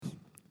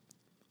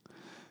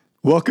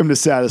Welcome to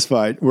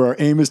Satisfied, where our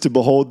aim is to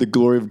behold the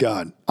glory of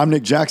God. I'm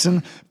Nick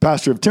Jackson,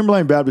 pastor of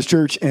Timberline Baptist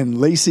Church in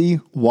Lacey,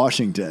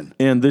 Washington.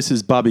 And this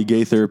is Bobby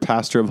Gaither,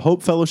 pastor of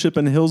Hope Fellowship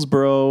in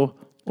Hillsboro,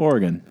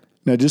 Oregon.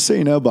 Now, just so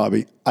you know,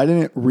 Bobby, I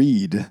didn't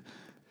read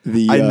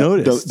I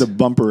noticed. the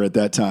bumper at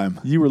that time.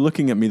 You were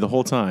looking at me the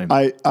whole time.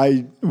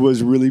 I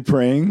was really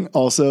praying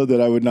also that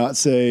I would not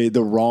say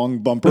the wrong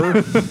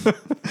bumper.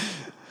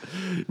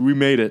 We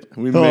made it.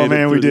 We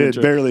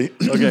did, barely.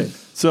 Okay,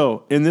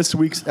 so in this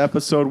week's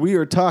episode, we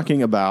are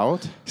talking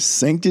about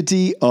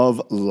Sanctity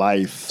of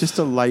life. just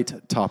a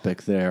light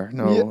topic there.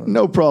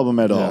 No problem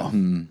at all.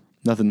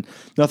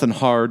 Nothing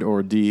hard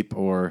or deep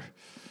or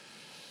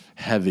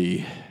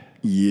heavy.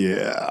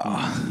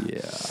 Yeah.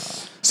 Yeah.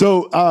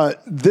 So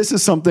this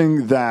is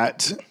something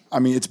that,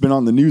 it's been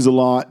on the news a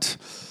lot.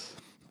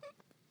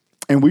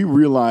 And we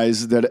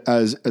realize that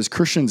as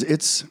Christians,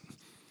 it's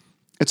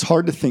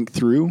hard to think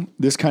through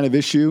this kind of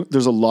issue.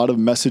 There's a lot of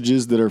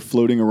messages that are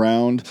floating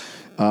around.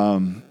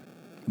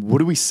 What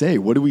do we say?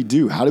 What do we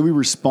do? How do we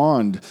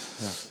respond?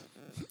 Yeah.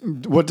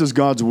 What does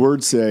God's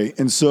word say?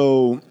 And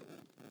so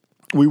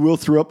we will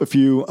throw up a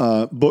few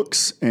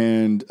books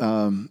and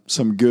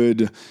some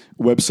good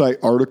website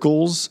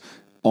articles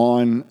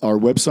on our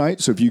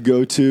website. So if you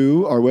go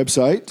to our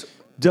website,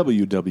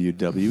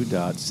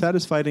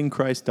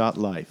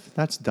 www.satisfiedinchrist.life.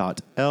 That's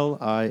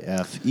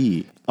 .life.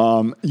 You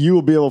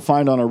will be able to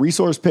find on our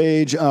resource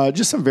page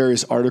just some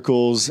various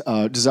articles.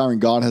 Desiring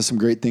God has some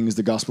great things.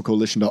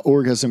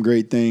 TheGospelCoalition.org has some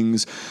great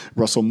things.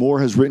 Russell Moore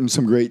has written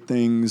some great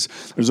things.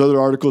 There's other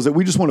articles that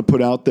we just want to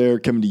put out there.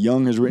 Kevin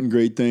DeYoung has written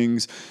great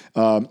things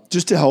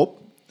just to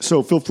help.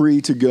 So feel free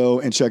to go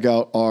and check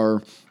out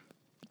our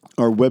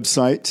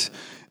website.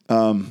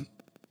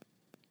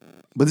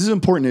 But this is an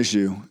important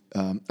issue.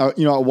 I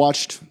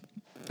watched.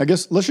 I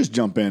guess let's just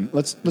jump in.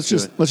 Let's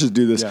just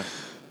do this. Yeah.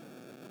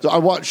 So I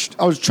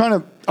was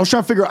trying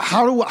to figure out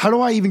how do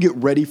I even get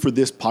ready for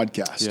this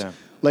podcast? Yeah.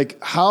 Like,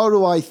 how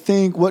do I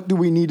think? What do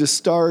we need to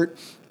start?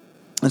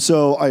 And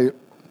so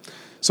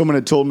someone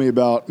had told me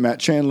about Matt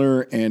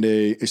Chandler and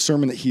a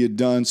sermon that he had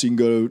done. So you can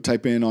go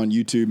type in on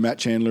YouTube, Matt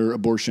Chandler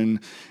abortion,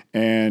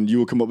 and you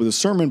will come up with a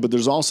sermon. But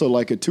there's also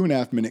like a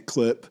 2.5 minute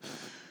clip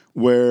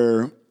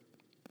where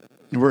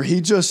he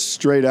just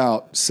straight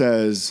out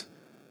says,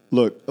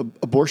 look,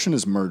 abortion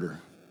is murder.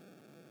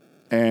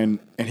 And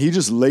he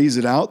just lays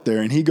it out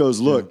there, and he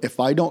goes, look, if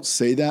I don't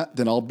say that,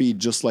 then I'll be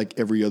just like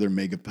every other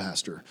mega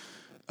pastor.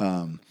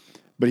 But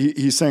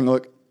he's saying,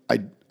 look, I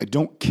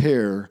don't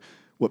care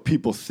what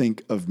people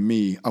think of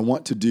me. I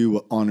want to do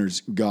what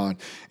honors God.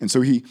 And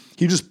so he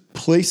just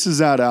places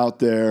that out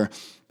there,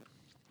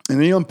 and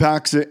then he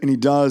unpacks it, and he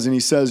does, and he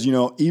says,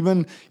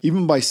 even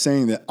by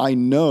saying that, I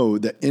know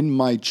that in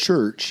my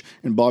church,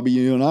 and Bobby,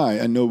 you and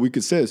I know we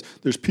could say this,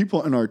 there's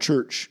people in our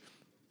church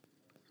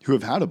who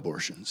have had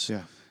abortions.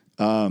 Yeah.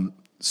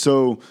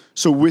 So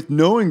with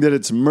knowing that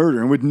it's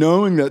murder and with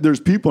knowing that there's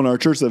people in our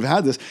church that have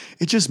had this,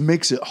 it just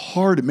makes it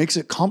hard. It makes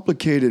it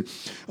complicated.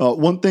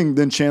 One thing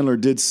then Chandler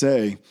did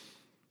say,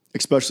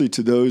 especially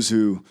to those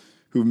who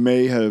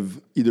may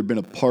have either been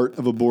a part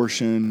of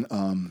abortion,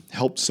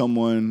 helped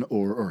someone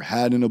or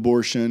had an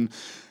abortion.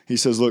 He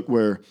says, look,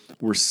 where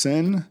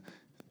sin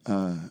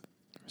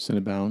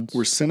abounds.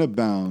 Where sin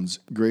abounds,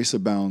 grace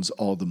abounds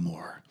all the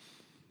more.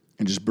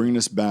 And just bringing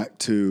us back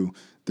to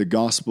the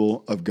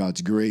gospel of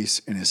God's grace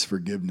and his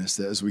forgiveness,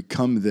 that as we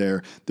come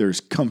there,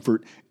 there's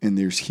comfort and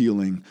there's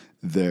healing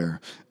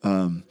there.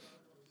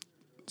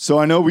 So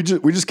I know we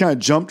just kind of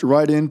jumped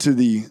right into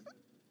the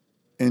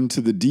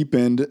deep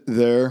end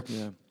there.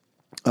 Yeah.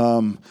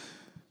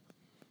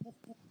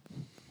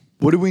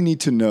 What do we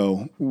need to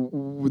know?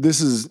 This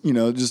is,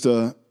 just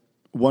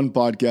one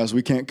podcast.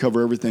 We can't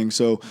cover everything.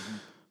 So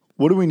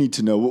what do we need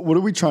to know? What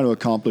are we trying to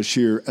accomplish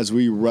here as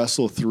we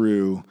wrestle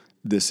through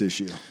this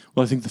issue?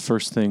 Well, I think the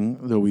first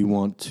thing that we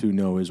want to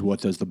know is,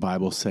 what does the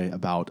Bible say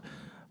about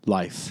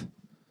life,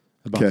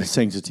 about the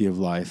sanctity of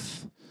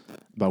life,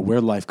 about where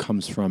life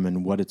comes from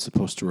and what it's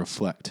supposed to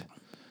reflect.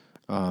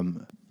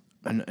 And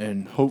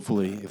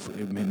hopefully, if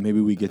maybe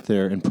we get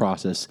there and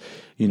process,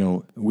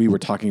 we were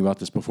talking about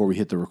this before we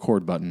hit the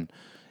record button,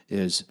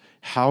 is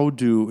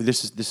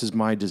this is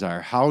my desire,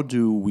 how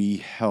do we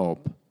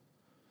help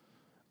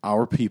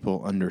our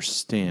people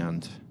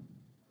understand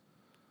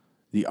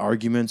the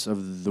arguments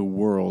of the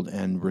world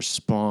and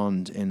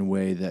respond in a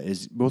way that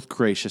is both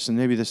gracious, and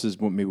maybe this is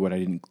what I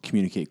didn't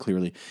communicate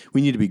clearly.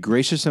 We need to be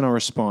gracious in our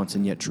response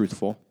and yet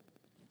truthful.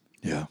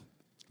 Yeah.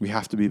 We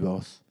have to be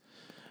both.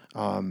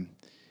 And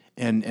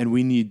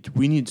we need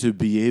to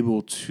be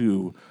able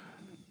to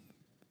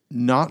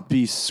not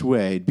be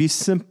swayed,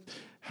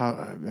 how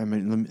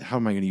am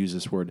I going to use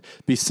this word?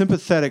 Be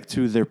sympathetic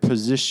to their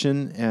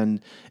position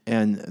and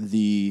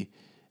the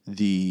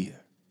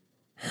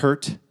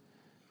hurt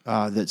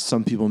that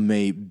some people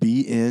may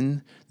be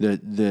in,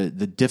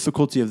 the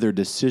difficulty of their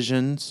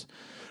decisions,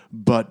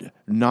 but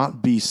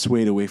not be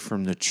swayed away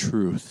from the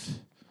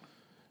truth.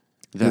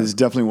 That is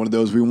definitely one of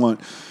those. We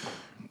want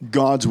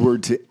God's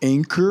word to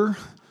anchor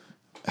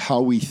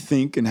how we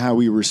think and how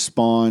we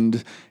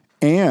respond,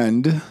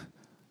 and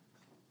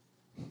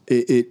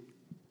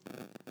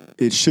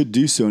it should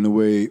do so in a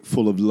way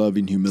full of love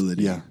and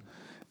humility. Yeah.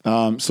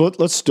 So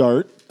let's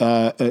start.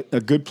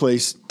 A good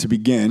place to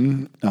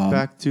begin.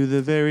 Back to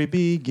the very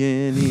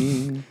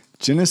beginning.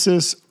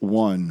 Genesis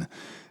 1.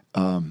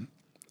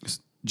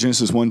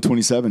 Genesis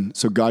 1:27.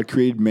 So God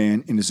created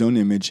man in his own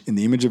image. In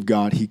the image of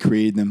God, he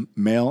created them.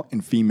 Male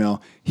and female,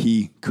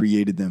 he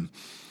created them.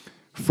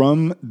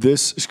 From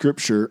this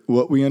scripture,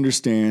 what we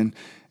understand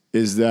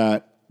is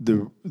that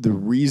the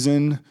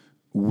reason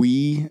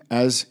we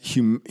as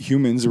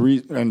humans,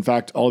 in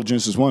fact, all of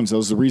Genesis 1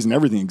 says the reason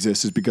everything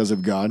exists is because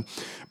of God.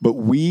 But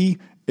we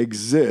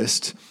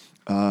exist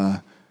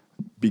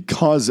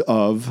because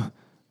of,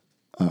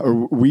 or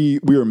we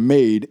are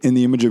made in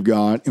the image of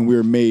God, and we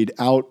are made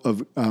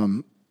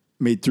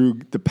made through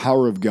the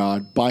power of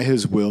God by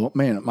his will.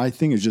 Man, my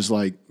thing is just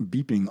like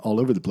beeping all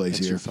over the place.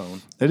 That's here. Your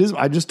phone. It is.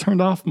 I just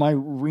turned off my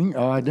ring.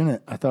 Oh, I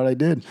didn't. I thought I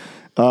did.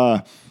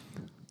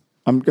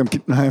 I'm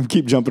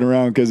keep jumping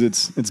around because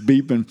it's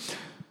beeping.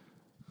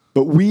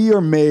 But we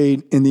are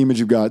made in the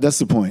image of God. That's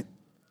the point.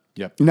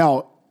 Yep.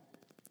 Now,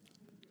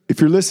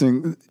 if you're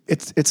listening,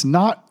 it's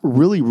not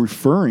really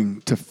referring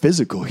to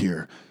physical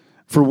here.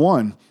 For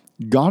one,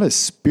 God is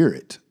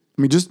spirit.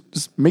 I mean,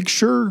 just make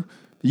sure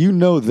you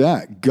know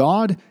that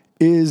God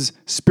is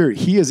spirit.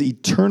 He has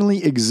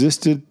eternally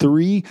existed,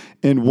 3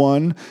 in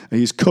 1.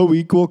 He's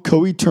co-equal,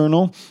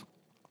 co-eternal,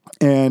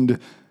 and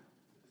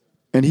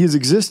he has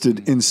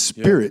existed in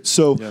spirit.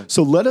 Yeah.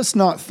 So let us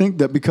not think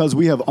that because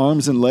we have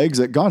arms and legs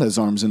that God has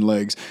arms and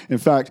legs. In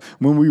fact,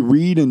 when we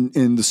read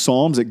in the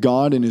Psalms that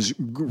God in his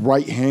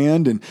right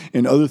hand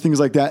and other things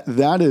like that,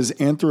 that is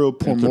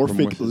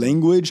anthropomorphic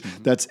language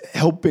that's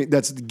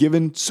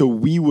given so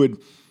we would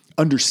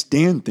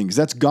understand things.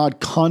 That's God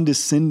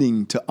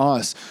condescending to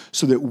us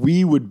so that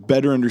we would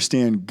better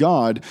understand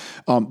God.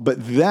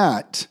 But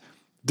that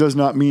does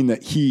not mean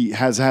that he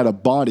has had a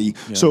body.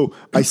 Yeah. So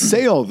I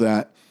say all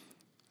that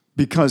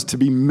because to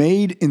be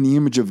made in the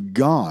image of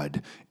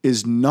God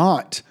is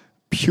not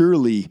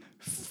purely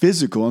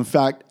physical. In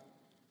fact,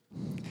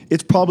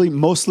 it's probably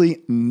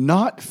mostly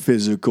not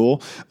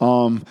physical,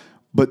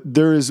 but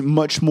there is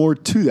much more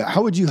to that.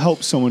 How would you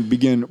help someone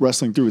begin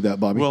wrestling through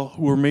that, Bobby? Well,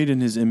 we're made in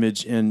his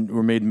image, and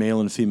we're made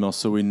male and female,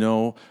 so we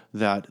know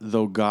that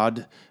though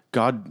God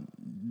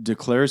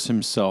declares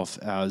himself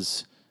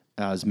as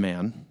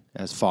man,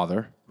 as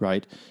father,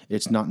 right?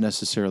 It's not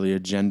necessarily a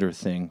gender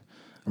thing.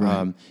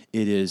 Right.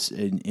 It is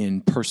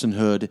in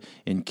personhood,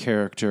 in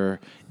character,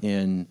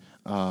 in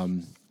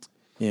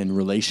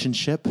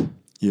relationship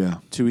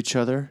to each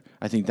other.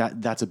 I think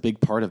that's a big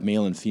part of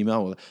male and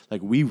female.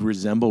 Like we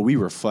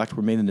reflect,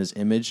 we're made in his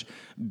image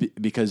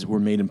because we're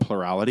made in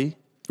plurality.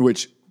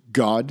 Which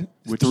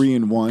 3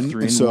 in 1.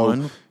 3 in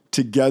 1.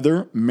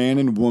 Together, man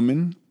and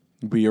woman.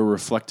 We are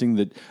reflecting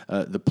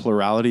the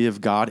plurality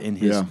of God in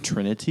his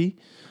Trinity.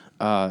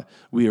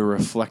 We are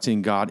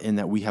reflecting God in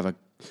that we have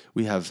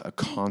a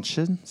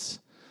conscience,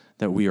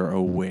 that we are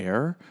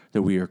aware,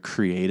 that we are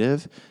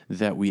creative,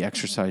 that we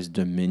exercise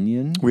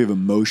dominion. We have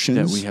emotions.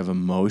 That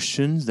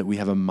we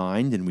have a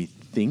mind and we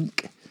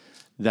think.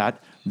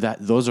 That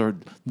those are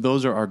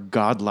our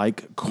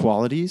godlike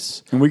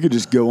qualities. And we could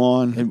just go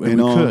on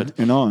and on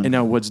and on. And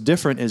now what's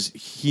different is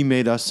he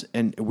made us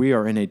and we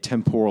are in a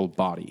temporal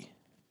body.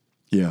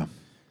 Yeah.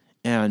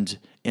 And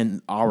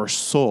our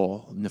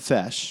soul,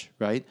 nefesh,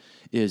 right,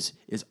 is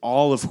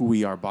all of who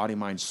we are, body,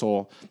 mind,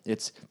 soul.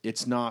 It's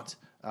not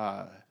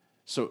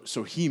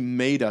so he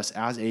made us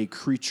as a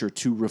creature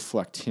to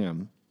reflect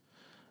him.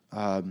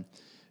 But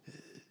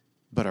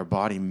our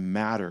body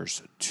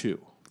matters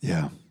too.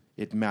 Yeah.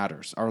 It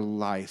matters. Our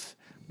life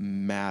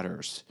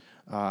matters.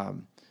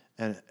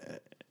 And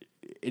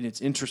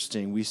it's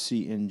interesting. We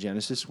see in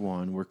Genesis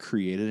 1, we're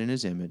created in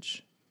his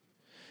image.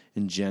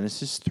 In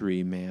Genesis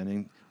 3, man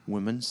and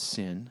woman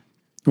sin.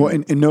 Well,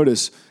 and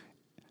notice,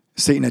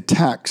 Satan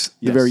attacks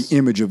the very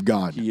image of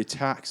God. He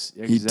attacks.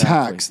 Exactly. He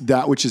attacks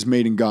that which is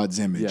made in God's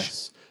image.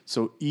 Yes.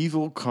 So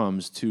evil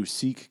comes to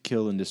seek,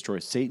 kill, and destroy.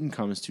 Satan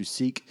comes to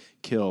seek,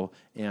 kill,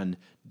 and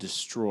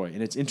destroy.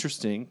 And it's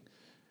interesting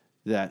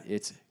that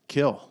it's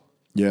kill.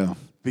 Yeah.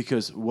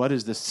 Because what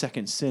is the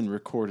second sin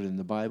recorded in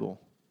the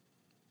Bible?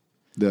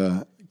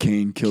 The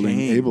Cain killing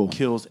Abel.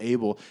 Kills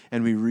Abel.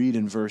 And we read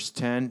in verse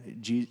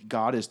 10,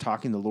 God is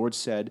talking. The Lord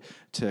said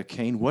to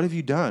Cain, "What have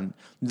you done?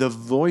 The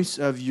voice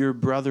of your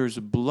brother's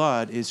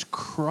blood is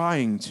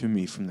crying to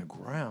me from the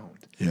ground."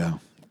 Yeah.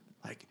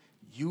 Like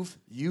you've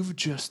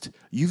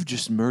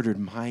just murdered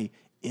my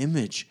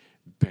image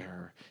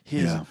bearer.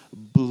 His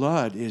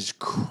blood is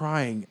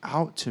crying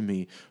out to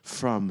me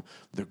from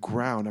the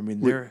ground. I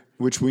mean,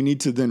 which we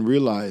need to then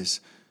realize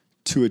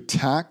to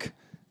attack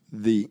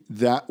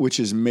that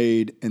which is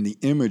made in the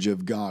image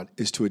of God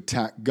is to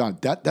attack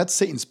God. That's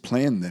Satan's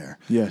plan there.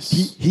 Yes.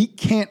 He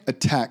can't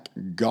attack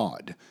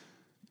God.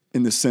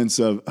 in the sense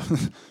of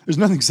there's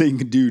nothing Satan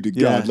can do to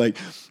God. Yeah. Like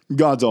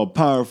God's all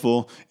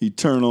powerful,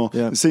 eternal.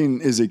 Yeah. Satan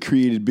is a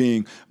created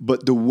being.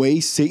 But the way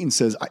Satan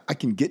says, I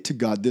can get to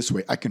God this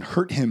way, I can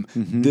hurt him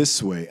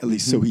this way, at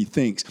least so he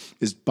thinks,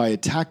 is by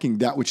attacking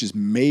that which is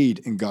made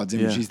in God's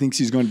image. Yeah. He thinks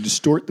he's going to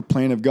distort the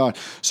plan of God.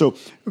 So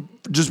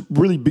just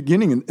really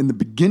beginning in the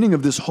beginning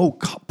of this whole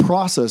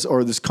process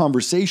or this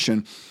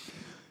conversation,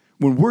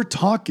 when we're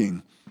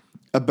talking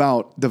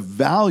about the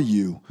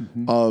value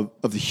of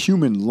the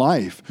human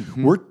life,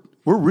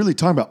 we're really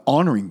talking about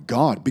honoring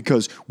God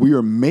because we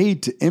are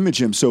made to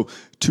image him. So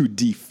to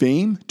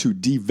defame, to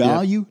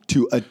devalue,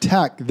 to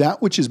attack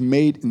that which is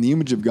made in the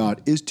image of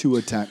God is to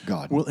attack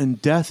God. Well,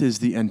 and death is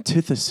the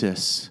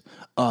antithesis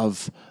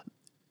of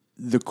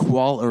the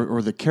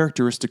or the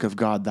characteristic of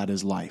God that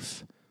is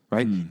life,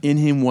 right? In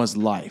him was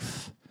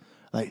life.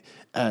 Like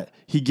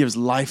he gives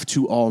life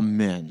to all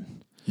men.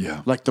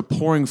 Yeah. Like the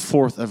pouring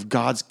forth of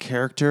God's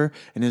character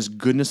and his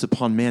goodness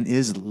upon man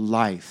is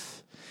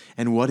life.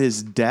 And what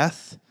is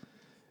death?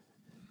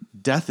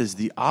 Death is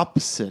the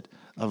opposite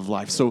of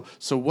life. So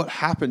what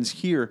happens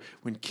here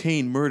when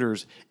Cain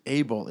murders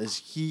Abel is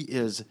he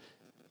is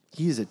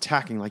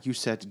attacking, like you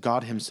said,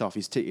 God himself.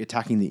 He's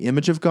attacking the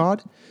image of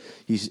God.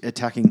 He's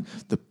attacking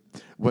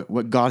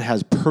what God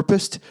has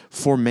purposed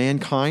for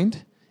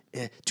mankind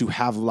to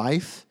have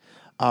life.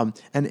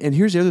 And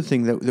here's the other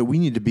thing that we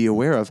need to be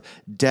aware of.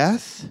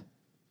 Death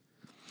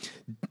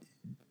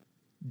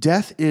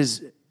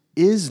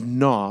is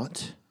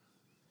not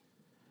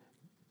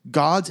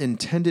God's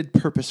intended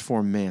purpose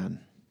for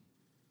man.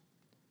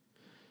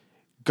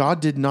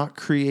 God did not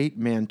create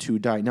man to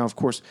die. Now, of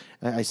course,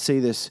 I say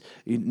this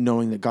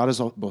knowing that God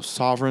is both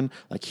sovereign,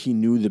 like he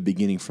knew the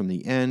beginning from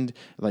the end,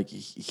 like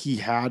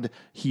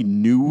he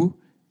knew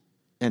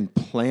and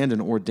planned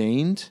and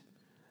ordained,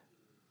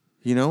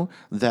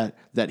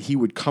 that he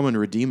would come and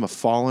redeem a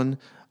fallen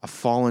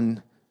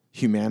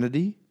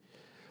humanity.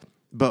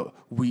 But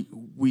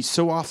we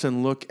so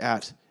often look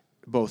at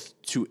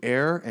both to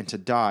err and to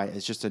die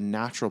as just a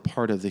natural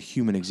part of the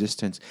human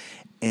existence.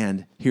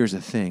 And here's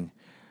the thing.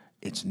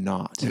 It's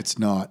not. It's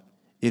not.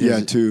 It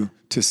is. To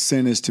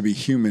sin is to be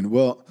human.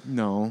 Well,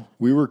 no.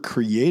 We were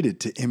created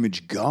to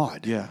image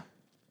God. Yeah.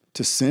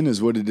 To sin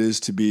is what it is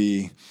to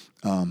be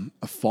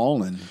a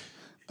fallen.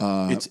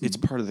 It's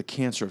part of the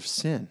cancer of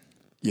sin.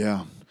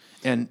 Yeah.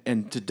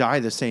 And to die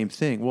the same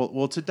thing.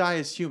 Well, to die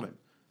is human.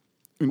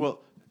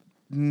 Well,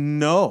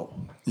 no.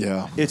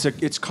 Yeah.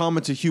 It's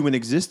common to human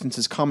existence,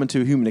 it's common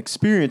to human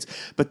experience,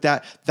 but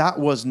that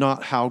was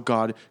not how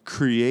God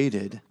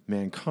created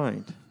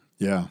mankind.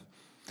 Yeah.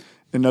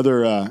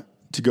 Another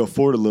to go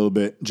forward a little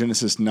bit,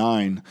 Genesis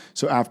 9.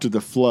 So after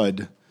the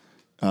flood,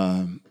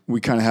 we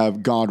kind of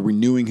have God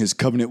renewing his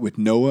covenant with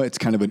Noah. It's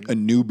kind of a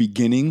new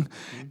beginning.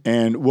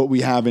 And what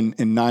we have in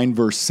 9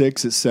 verse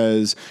 6, it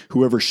says,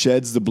 whoever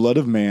sheds the blood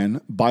of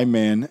man, by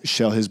man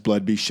shall his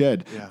blood be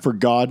shed. Yeah. For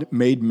God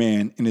made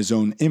man in his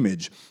own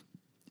image.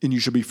 And you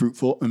shall be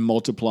fruitful and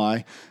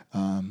multiply,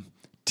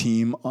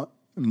 team on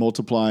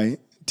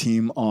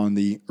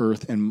the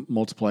earth and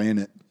multiply in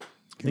it.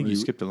 I think you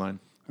skipped a line.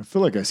 I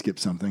feel like I skipped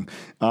something.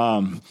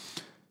 But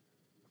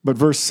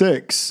verse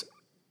 6,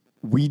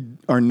 we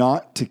are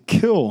not to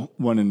kill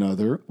one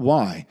another.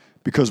 Why?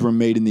 Because we're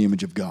made in the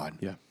image of God.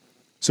 Yeah.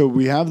 So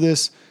we have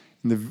this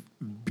in the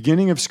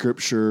beginning of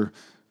Scripture.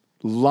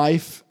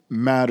 Life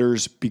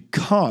matters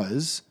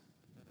because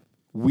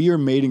we are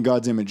made in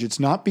God's image. It's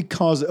not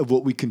because of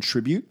what we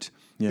contribute.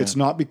 Yeah. It's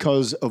not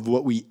because of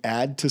what we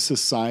add to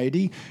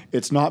society.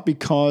 It's not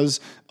because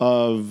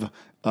of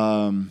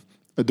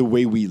the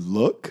way we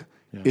look.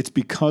 Yeah. It's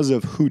because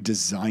of who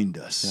designed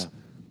us. Yeah.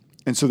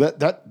 And so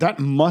that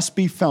must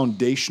be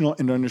foundational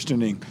in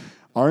understanding.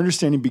 Our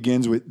understanding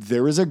begins with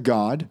there is a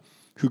God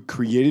who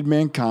created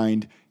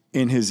mankind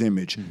in his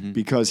image. Mm-hmm.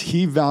 Because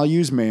he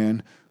values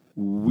man,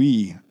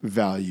 we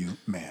value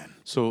man.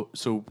 So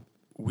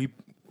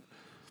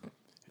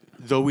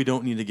though we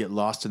don't need to get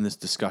lost in this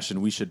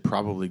discussion, we should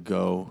probably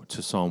go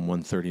to Psalm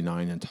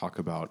 139 and talk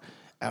about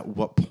at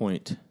what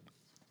point.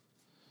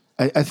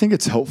 I think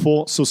it's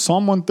helpful. So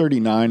Psalm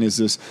 139 is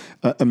this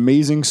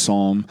amazing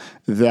psalm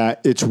that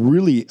it's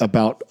really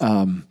about,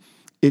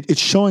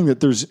 it's showing that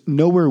there's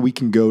nowhere we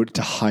can go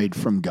to hide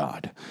from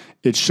God.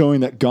 It's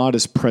showing that God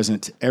is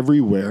present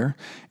everywhere,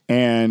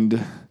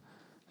 and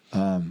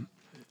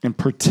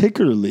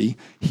particularly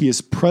he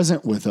is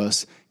present with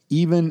us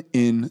even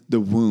in the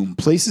womb.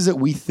 Places that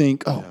we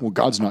think, well,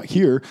 God's not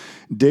here.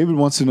 David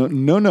wants to know,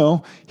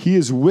 no, he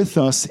is with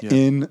us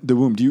in the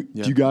womb. Do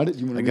you got it?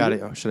 I got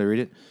it. Should I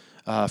read it?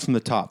 From the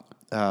top.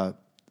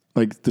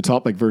 Like the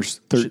top, like verse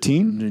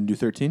 13? Do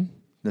 13?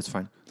 That's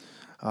fine.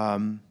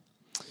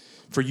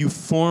 For you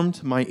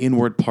formed my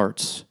inward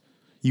parts.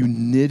 You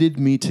knitted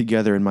me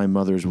together in my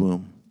mother's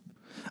womb.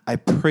 I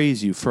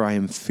praise you, for I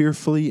am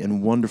fearfully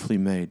and wonderfully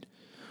made.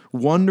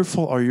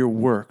 Wonderful are your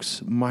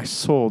works. My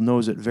soul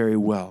knows it very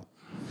well.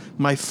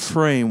 My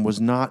frame was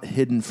not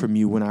hidden from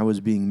you when I was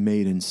being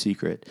made in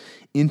secret,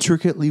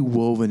 intricately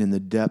woven in the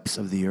depths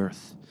of the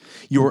earth.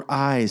 Your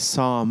eyes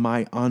saw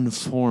my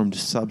unformed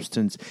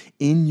substance.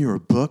 In your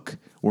book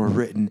were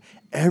written,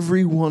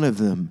 every one of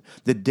them,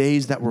 the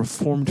days that were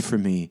formed for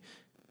me,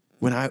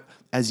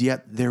 as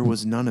yet there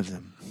was none of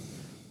them.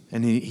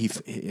 And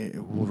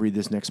we'll read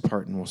this next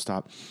part and we'll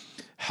stop.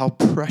 How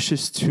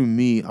precious to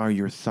me are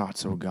your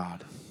thoughts, O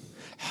God.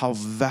 How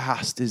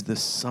vast is the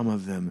sum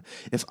of them.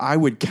 If I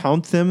would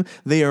count them,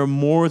 they are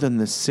more than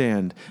the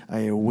sand.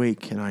 I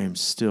awake and I am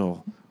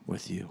still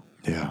with you.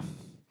 Yeah.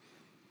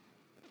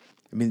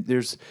 I mean,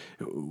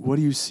 what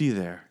do you see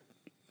there?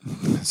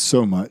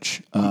 So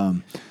much.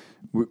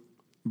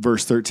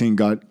 Verse 13,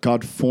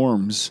 God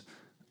forms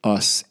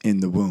us in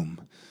the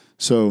womb.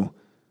 So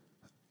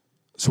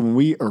when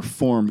we are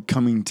formed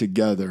coming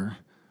together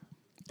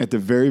at the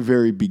very,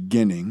 very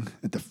beginning,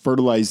 at the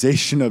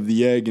fertilization of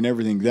the egg and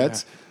everything,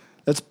 that's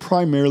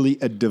primarily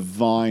a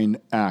divine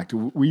act.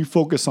 We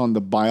focus on the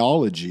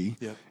biology,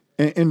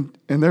 and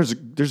there's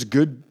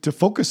good to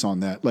focus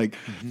on that. Like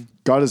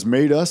God has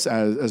made us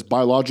as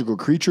biological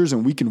creatures,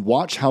 and we can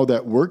watch how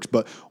that works.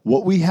 But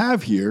what we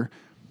have here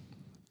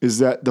is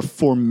that the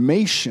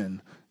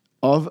formation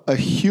of a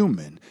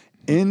human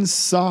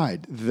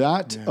inside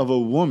that of a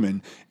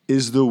woman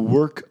is the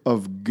work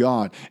of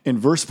God. In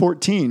verse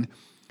 14,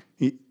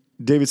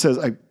 David says,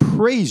 I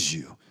praise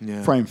you,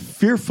 for I am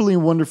fearfully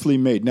and wonderfully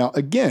made. Now,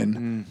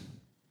 again,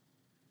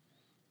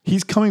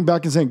 he's coming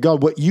back and saying,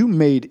 God, what you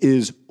made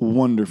is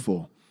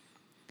wonderful.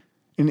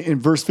 In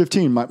verse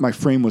 15, my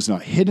frame was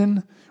not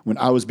hidden when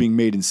I was being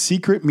made in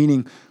secret,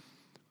 meaning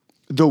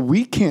though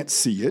we can't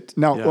see it.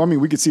 Now, I mean,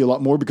 we could see a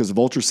lot more because of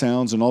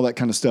ultrasounds and all that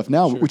kind of stuff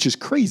now, which is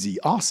crazy,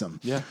 awesome.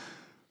 Yeah.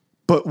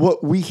 But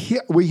what we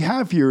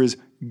have here is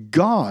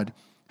God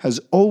has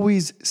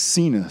always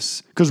seen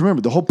us. Because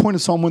remember, the whole point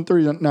of Psalm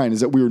 139 is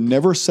that we were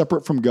never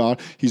separate from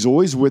God. He's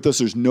always with us.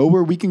 There's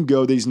nowhere we can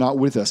go that he's not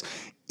with us.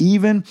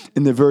 Even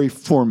in the very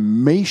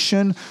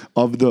formation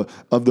of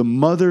the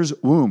mother's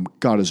womb,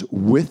 God is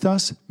with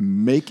us,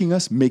 making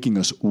us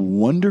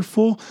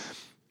wonderful.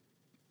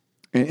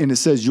 And it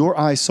says, your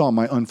eyes saw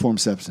my unformed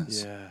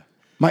substance. Yeah.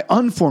 My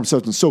unformed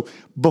substance. So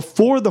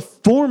before the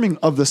forming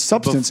of the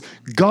substance,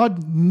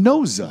 God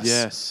knows us.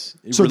 Yes.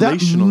 So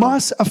that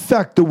must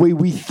affect the way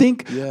we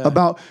think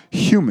about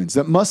humans.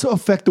 That must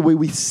affect the way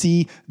we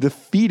see the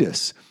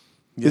fetus.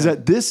 Yeah. Is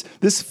that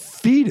this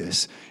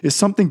fetus is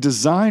something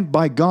designed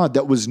by God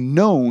that was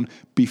known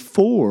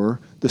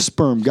before the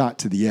sperm got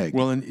to the egg.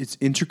 Well, and it's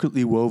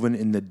intricately woven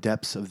in the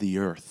depths of the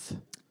earth.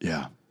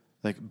 Yeah.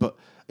 But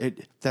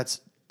that's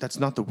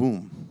not the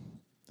womb.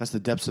 That's the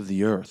depths of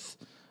the earth.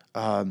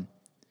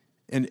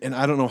 And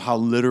I don't know how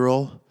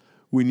literal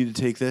we need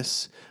to take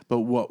this,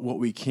 but what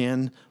we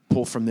can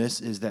pull from this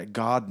is that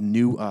God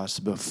knew us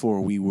before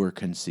we were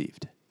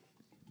conceived.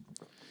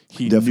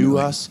 He knew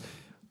us,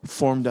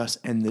 formed us,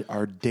 and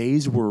our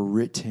days were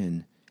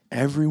written,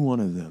 every one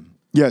of them.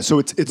 Yeah, so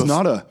it's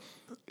not a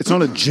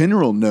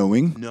general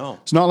knowing. No.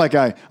 It's not like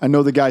I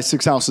know the guy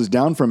 6 houses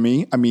down from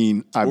me. I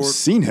mean, I've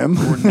seen him.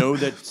 Or know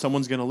that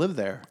someone's going to live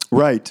there.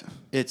 Right.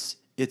 It's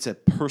a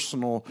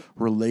personal,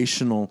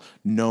 relational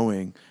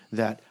knowing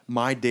that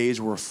my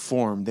days were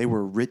formed. They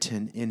were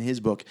written in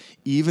his book,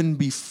 even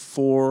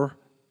before,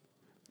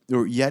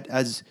 or yet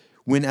as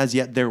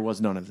yet there was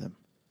none of them.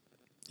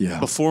 Yeah.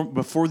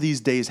 Before these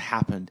days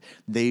happened,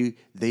 they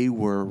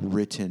were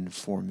written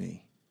for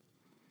me.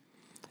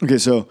 Okay,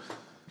 so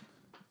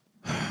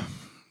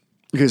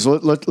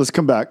let's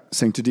come back.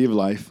 Sanctity of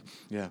life.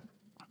 Yeah.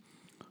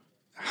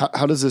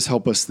 How does this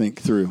help us think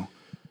through?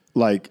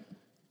 Like,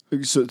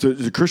 so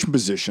the Christian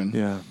position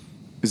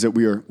is that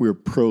we are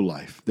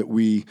pro-life, that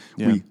we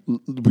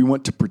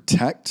want to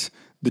protect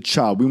the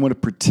child. We want to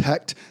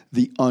protect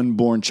the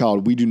unborn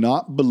child. We do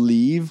not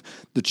believe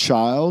the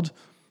child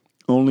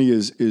only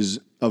is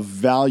of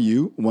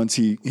value once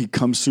he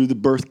comes through the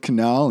birth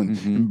canal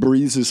and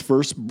breathes his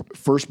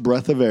first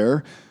breath of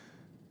air.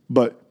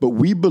 But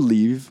we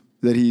believe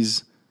that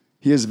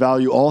he has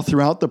value all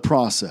throughout the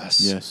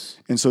process. Yes.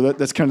 And so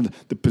that's kind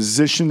of the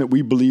position that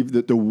we believe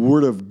that the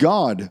Word of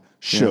God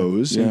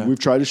shows. Yeah. And we've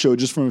tried to show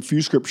just from a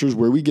few scriptures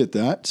where we get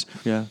that.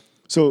 Yeah.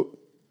 So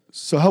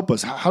help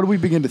us. How do we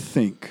begin to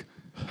think?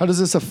 How does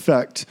this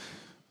affect?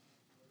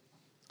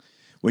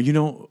 Well,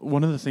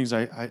 one of the things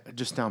I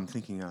just now I'm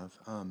thinking of,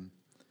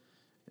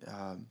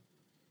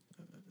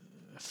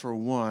 for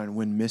one,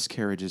 when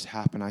miscarriages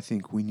happen, I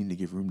think we need to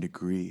give room to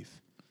grieve.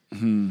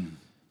 And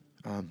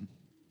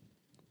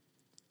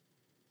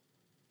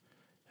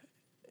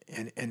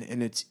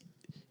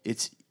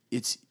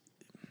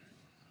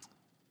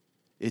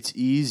it's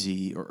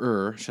easy,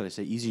 or should I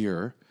say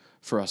easier,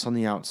 for us on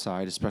the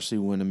outside, especially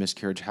when a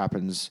miscarriage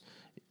happens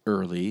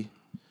early,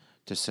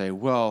 to say,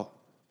 well,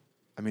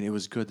 I mean, it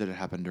was good that it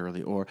happened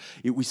early, or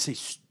we say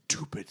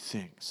stupid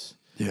things.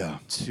 Yeah.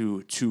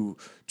 To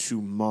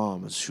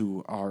moms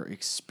who are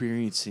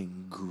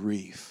experiencing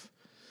grief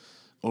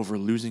over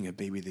losing a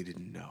baby they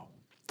didn't know.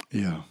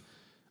 Yeah.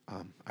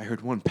 I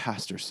heard one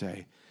pastor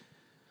say,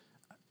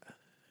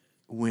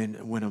 when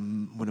a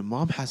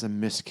mom has a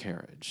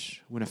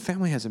miscarriage, when a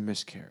family has a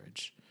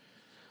miscarriage,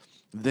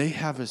 they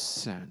have a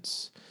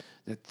sense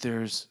that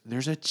there's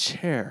a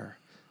chair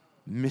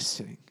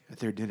missing at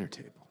their dinner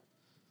table.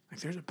 Like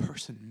there's a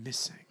person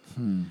missing.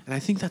 And I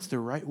think that's the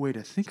right way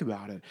to think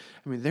about it.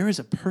 I mean, there is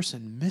a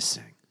person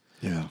missing.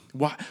 Yeah.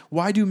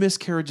 Why do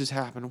miscarriages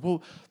happen?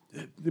 Well,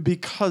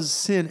 because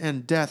sin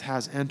and death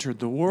has entered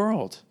the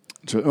world.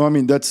 So, I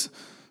mean, that's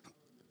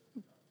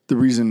the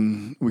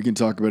reason we can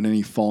talk about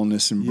any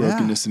fallenness and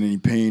brokenness and any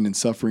pain and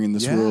suffering in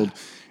this world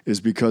is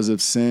because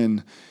of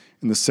sin.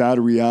 And the sad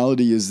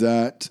reality is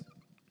that,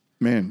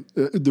 man,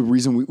 the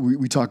reason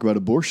we talk about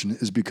abortion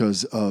is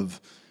because of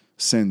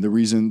sin. The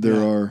reason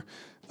there are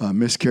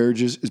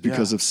miscarriages is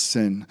because of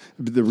sin.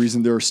 The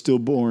reason there are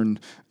stillborn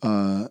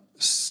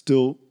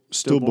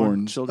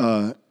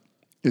children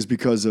is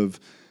because of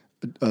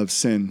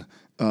sin.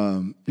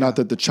 Not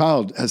that the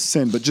child has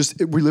sinned, but just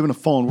we live in a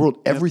fallen world.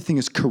 Everything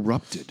is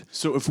corrupted.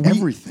 So if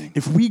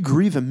we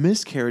grieve a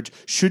miscarriage,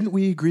 shouldn't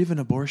we grieve an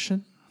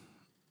abortion?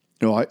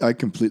 No, I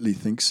completely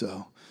think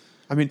so.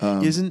 I mean,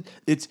 isn't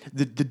it's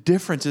the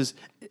difference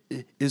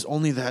is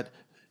only that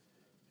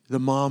the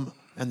mom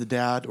and the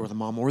dad, or the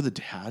mom or the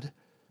dad,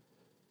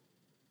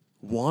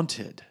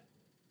 wanted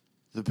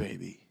the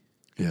baby.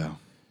 Yeah.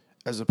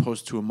 As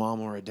opposed to a mom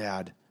or a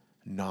dad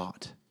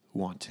not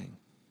wanting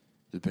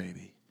the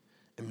baby.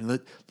 I mean,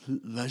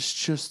 let's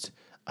just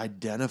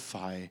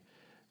identify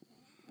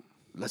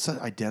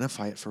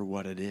it for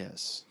what it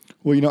is.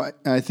 Well,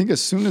 I think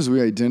as soon as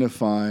we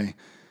identify,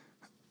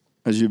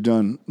 as you've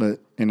done,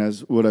 and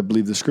as what I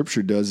believe the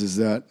scripture does, is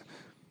that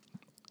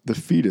the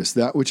fetus,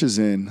 that which is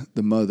in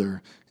the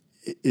mother,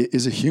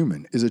 is a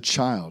human, is a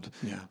child.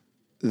 Yeah.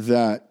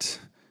 That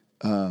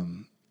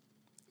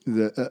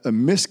a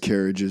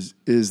miscarriage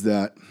is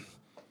that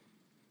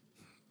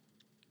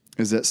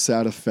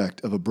sad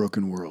effect of a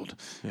broken world.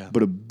 Yeah.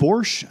 But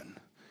abortion,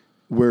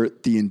 where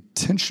the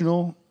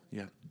intentional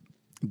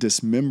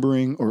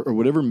dismembering or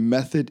whatever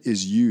method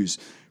is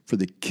used for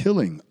the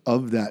killing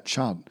of that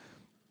child,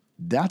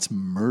 that's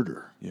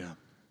murder. Yeah.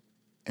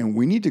 And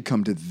we need to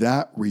come to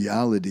that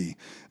reality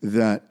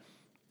that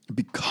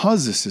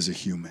because this is a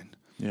human.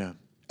 Yeah.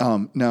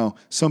 Now,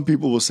 some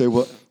people will say,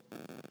 well,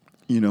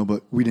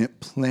 but we didn't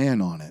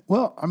plan on it.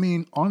 Well, I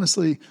mean,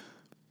 honestly,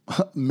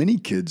 many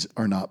kids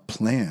are not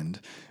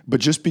planned, but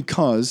just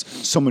because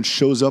someone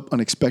shows up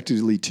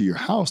unexpectedly to your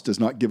house does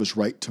not give us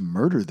right to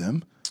murder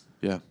them.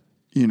 Yeah.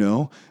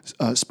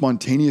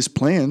 Spontaneous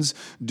plans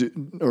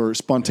or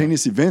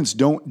spontaneous events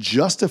don't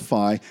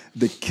justify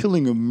the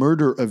killing or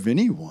murder of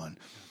anyone.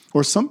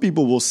 Or some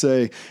people will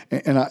say,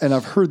 and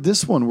I've heard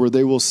this one where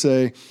they will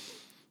say,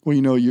 well,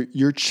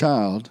 your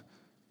child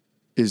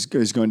is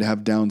going to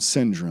have Down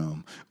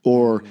syndrome,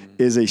 or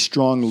is a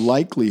strong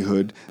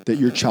likelihood that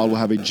your child will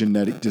have a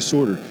genetic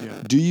disorder.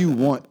 Yeah. Do you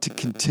want to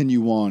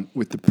continue on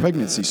with the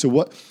pregnancy? So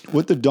what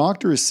the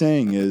doctor is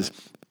saying is,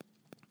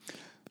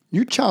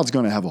 your child's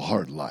going to have a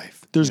hard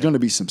life. There's going to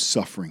be some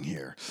suffering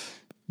here.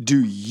 Do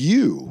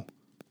you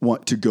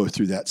want to go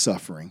through that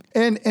suffering?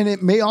 And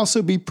it may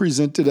also be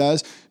presented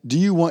as, do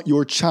you want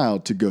your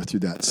child to go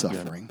through that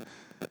suffering?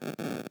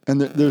 Yeah.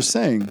 And they're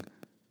saying,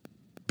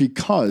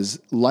 because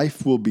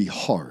life will be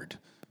hard,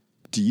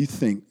 do you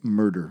think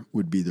murder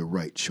would be the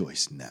right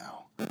choice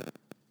now?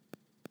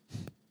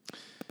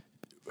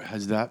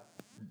 Has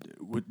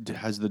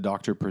the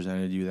doctor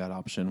presented you that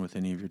option with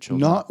any of your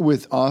children? Not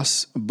with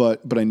us,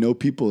 but I know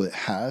people it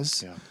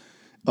has. Yeah.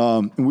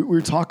 We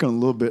were talking a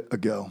little bit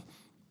ago.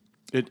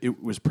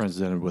 It was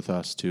presented with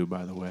us too,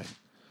 by the way.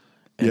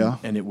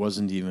 And it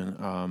wasn't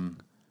even.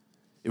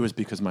 It was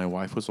because my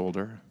wife was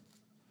older.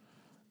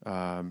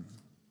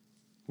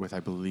 With, I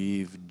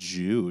believe,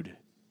 Jude.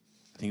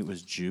 I think it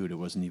was Jude. It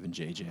wasn't even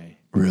JJ.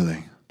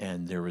 Really?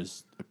 And there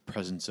was a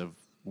presence of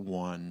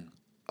one.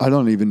 I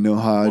don't even know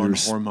how one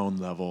hormone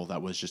level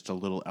that was just a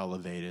little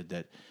elevated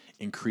that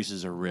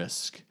increases a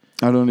risk.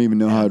 I don't even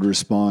know how I'd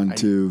respond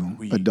to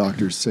a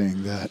doctor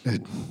saying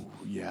that.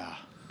 Yeah.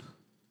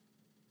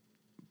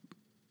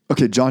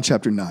 Okay, John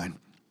chapter 9.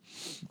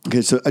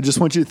 Okay, so I just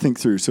want you to think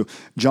through. So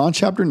John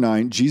chapter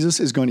 9, Jesus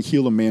is going to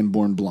heal a man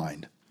born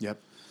blind.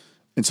 Yep.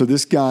 And so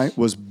this guy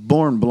was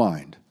born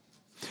blind.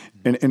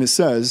 And it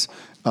says,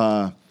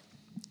 it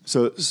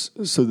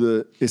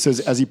says,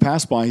 as he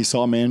passed by, he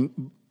saw a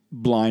man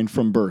blind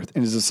from birth.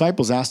 And his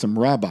disciples asked him,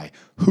 Rabbi,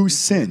 who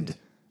sinned,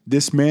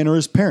 this man or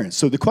his parents?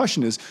 So the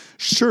question is,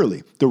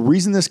 surely the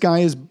reason this guy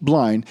is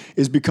blind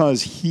is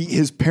because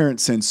his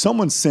parents sinned.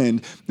 Someone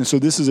sinned. And so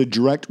this is a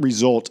direct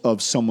result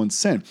of someone's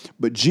sin.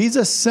 But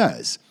Jesus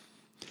says,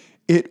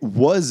 it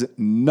was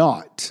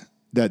not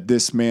that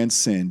this man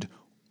sinned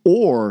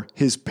or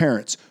his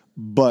parents,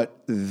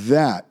 but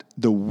that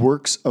the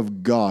works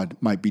of God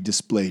might be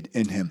displayed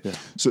in him. Yeah.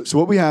 So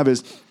what we have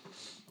is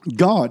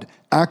God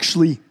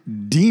actually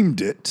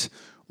deemed it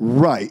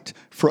right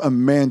for a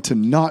man to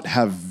not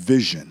have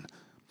vision.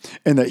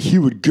 and that he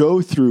would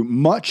go through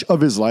much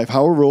of his life,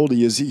 however old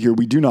he is here,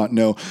 we do not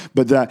know,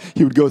 but that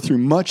he would go through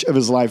much of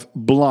his life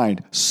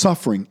blind,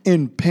 suffering,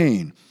 in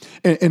pain.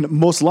 And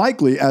most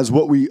likely, as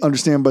what we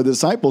understand by the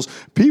disciples,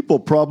 people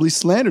probably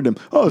slandered him.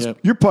 Oh,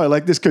 you're probably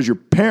like this because your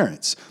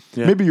parents.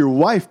 Yep. Maybe your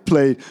wife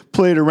played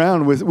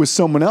around with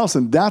someone else,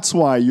 and that's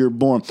why you're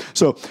born.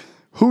 So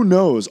who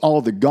knows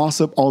all the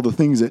gossip, all the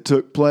things that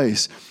took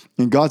place.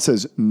 And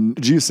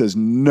Jesus says,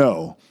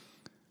 no.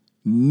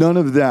 None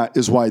of that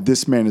is why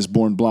this man is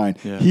born blind.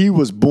 Yeah. He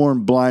was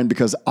born blind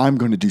because I'm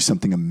going to do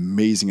something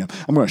amazing.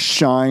 I'm going to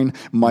shine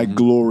my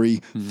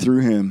glory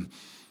through him.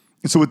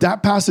 And so what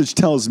that passage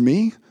tells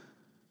me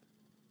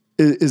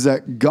is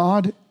that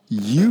God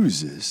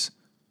uses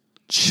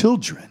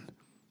children.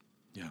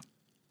 Yeah.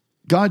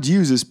 God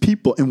uses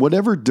people in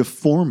whatever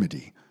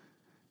deformity,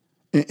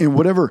 in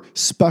whatever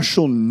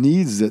special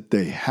needs that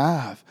they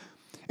have.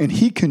 And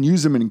he can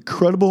use them in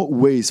incredible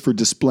ways for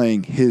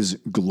displaying his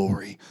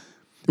glory.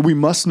 We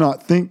must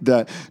not think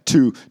that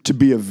to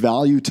be of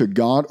value to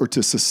God or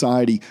to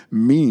society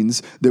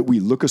means that we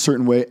look a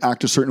certain way,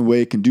 act a certain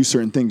way, can do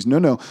certain things.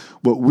 No.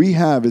 What we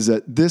have is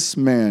that this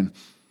man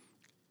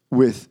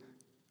with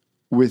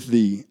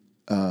the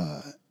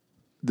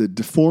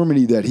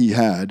deformity that he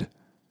had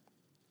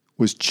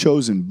was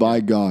chosen by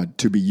God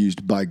to be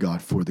used by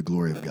God for the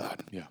glory of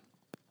God. Yeah.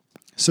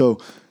 So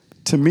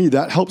to me,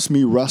 that helps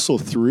me wrestle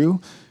through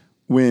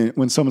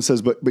when someone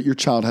says, but your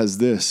child has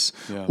this,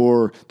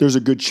 or there's a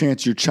good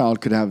chance your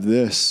child could have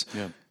this.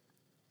 Yeah.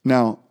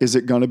 Now, is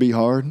it going to be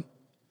hard?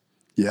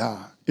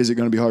 Yeah. Is it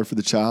going to be hard for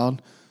the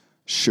child?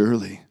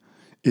 Surely.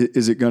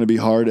 Is it going to be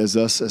hard as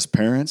us as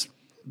parents?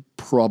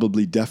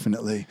 Probably,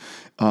 definitely.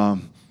 But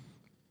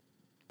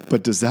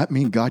does that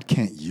mean God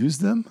can't use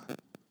them?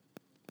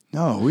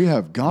 No, we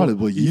have God that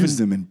will use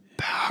them in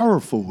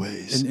powerful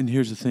ways. And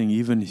here's the thing,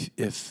 even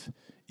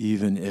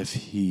if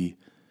he,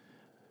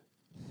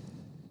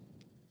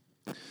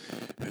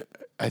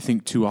 I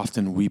think too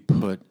often we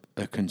put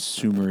a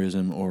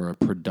consumerism or a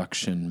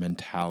production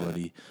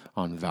mentality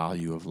on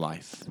value of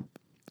life.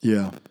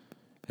 Yeah.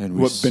 And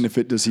what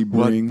benefit does he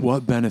bring?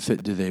 What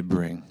benefit do they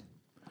bring?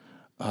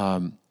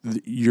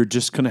 You're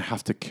just going to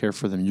have to care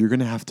for them. You're going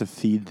to have to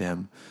feed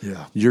them.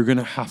 Yeah. You're going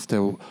to have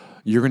to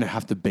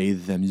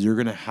bathe them. You're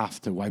going to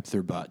have to wipe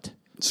their butt.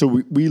 So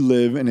we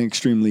live in an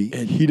extremely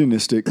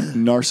hedonistic,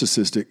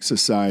 narcissistic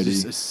society,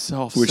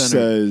 which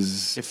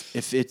says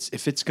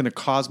if it's going to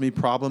cause me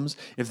problems,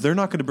 if they're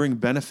not going to bring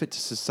benefit to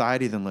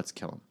society, then let's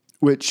kill them.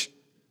 Which,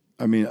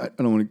 I mean, I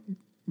don't want to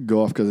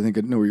go off because I think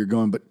I know where you're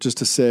going, but just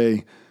to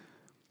say,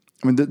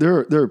 I mean,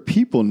 there are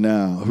people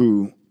now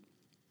who,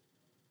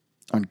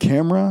 on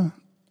camera,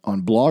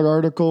 on blog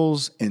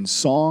articles, in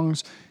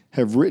songs,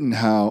 have written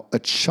how a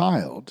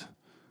child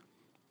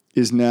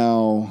is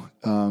now.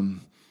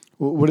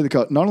 What do they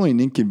call it? Not only an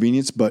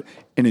inconvenience, but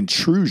an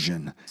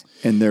intrusion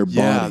in their body.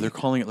 Yeah, they're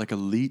calling it like a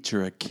leech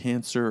or a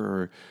cancer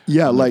or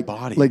like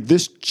body. Like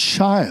this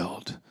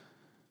child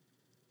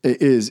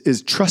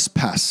is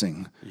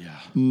trespassing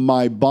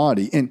my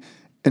body. And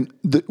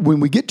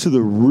when we get to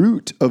the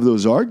root of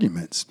those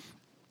arguments,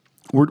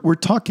 we're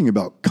talking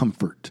about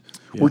comfort.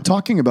 Yeah. We're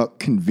talking about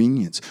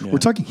convenience. Yeah. We're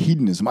talking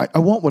hedonism. I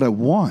want what I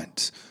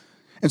want.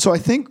 And so I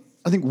think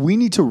we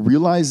need to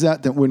realize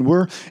that when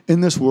we're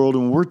in this world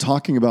and when we're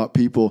talking about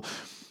people,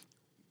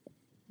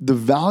 the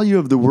value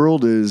of the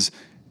world is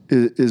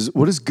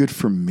what is good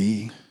for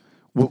me,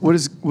 what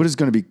is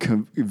going to be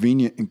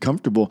convenient and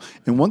comfortable.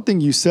 And one thing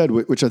you said,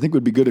 which I think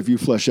would be good if you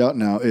flesh out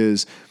now,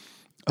 is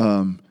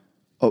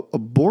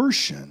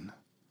abortion.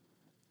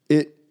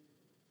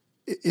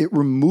 It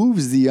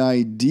removes the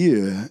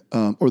idea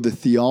or the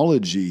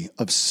theology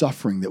of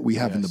suffering that we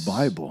have in the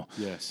Bible.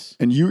 Yes.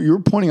 And you were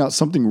pointing out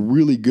something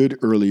really good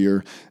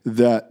earlier,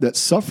 that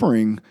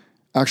suffering,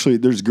 actually,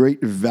 there's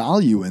great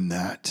value in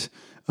that.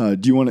 Do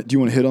you want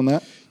to hit on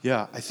that?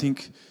 Yeah, I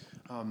think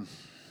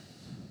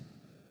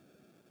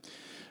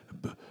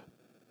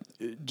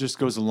it just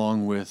goes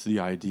along with the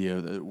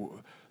idea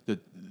that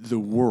the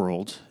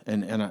world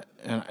and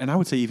I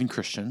would say even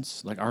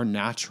Christians, like our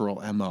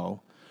natural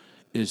MO,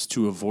 is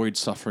to avoid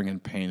suffering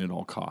and pain at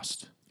all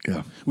cost.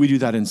 Yeah. We do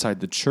that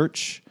inside the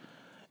church,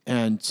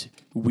 and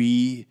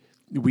we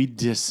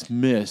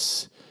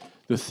dismiss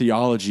the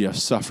theology of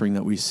suffering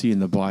that we see in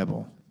the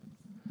Bible.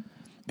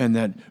 And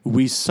that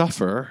we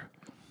suffer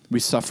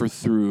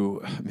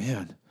through,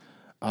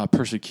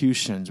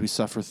 persecutions, we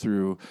suffer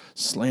through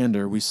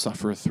slander, we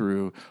suffer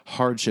through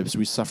hardships,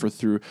 we suffer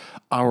through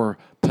our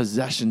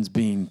possessions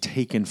being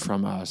taken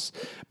from us,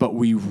 but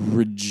we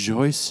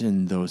rejoice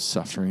in those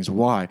sufferings.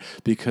 Why?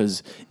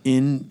 Because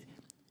in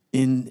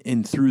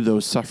through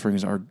those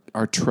sufferings,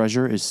 our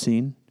treasure is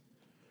seen,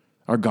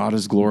 our God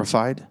is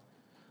glorified.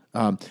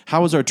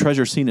 How is our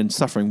treasure seen in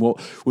suffering? Well,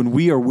 when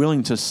we are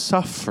willing to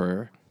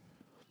suffer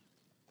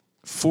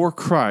for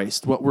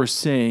Christ, what we're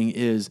saying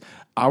is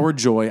our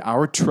joy,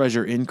 our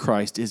treasure in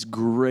Christ is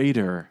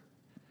greater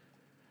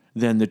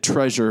than the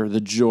treasure, the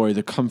joy,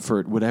 the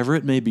comfort, whatever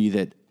it may be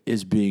that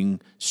is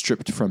being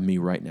stripped from me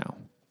right now.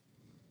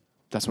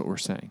 That's what we're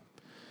saying.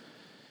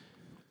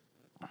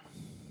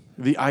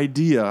 the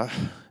idea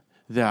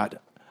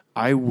that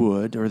I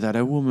would, or that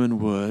a woman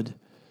would,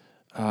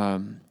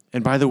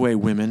 and by the way,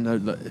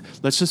 women,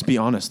 let's just be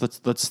honest.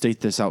 Let's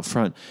state this out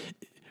front.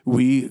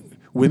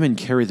 Women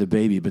carry the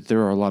baby, but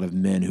there are a lot of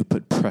men who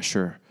put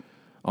pressure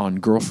on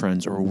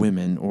girlfriends or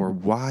women or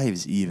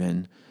wives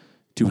even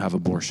to have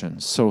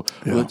abortions. So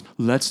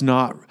let's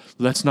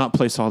not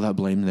place all that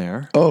blame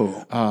there.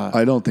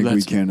 I don't think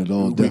we can at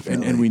all.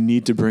 Definitely, and we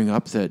need to bring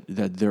up that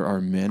there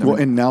are men. Well,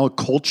 and now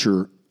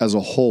culture as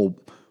a whole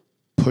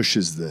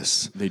pushes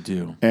this. They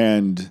do,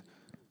 and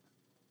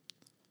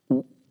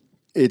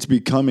it's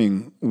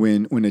becoming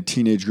when a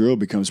teenage girl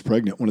becomes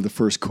pregnant, one of the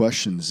first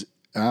questions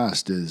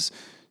asked is,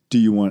 "Do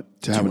you want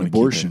to have an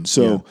abortion?"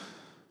 So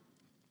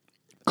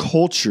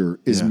culture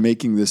is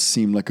making this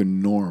seem like a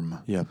norm.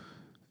 Yeah.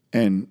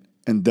 And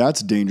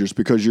that's dangerous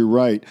because you're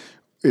right.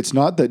 It's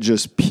not that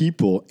just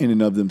people in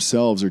and of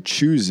themselves are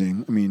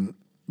choosing. I mean,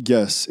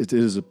 yes, it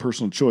is a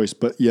personal choice,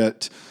 but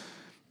yet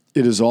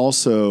it is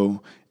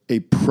also a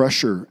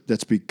pressure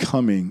that's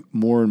becoming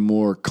more and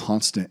more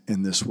constant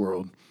in this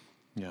world.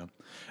 Yeah.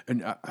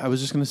 And I was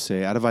just going to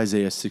say, out of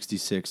Isaiah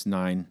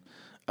 66:9,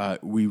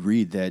 we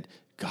read that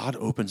God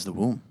opens the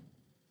womb.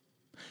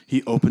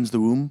 He opens the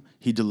womb.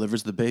 He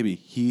delivers the baby.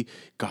 He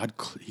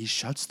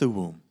shuts the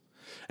womb.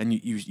 And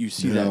you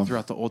see that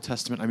throughout the Old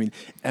Testament. I mean,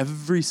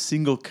 every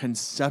single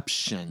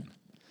conception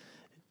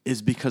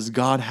is because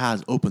God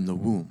has opened the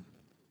womb.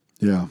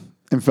 Yeah.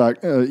 In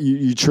fact,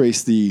 you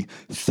trace the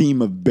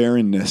theme of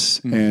barrenness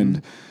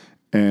and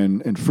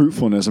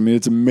fruitfulness. I mean,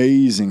 it's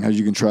amazing how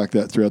you can track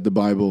that throughout the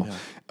Bible.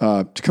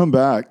 Yeah. To come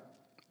back,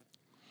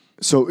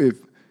 so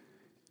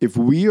if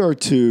we are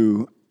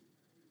to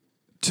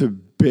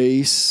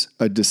base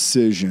a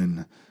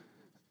decision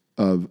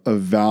of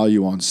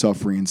value on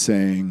suffering and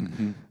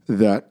saying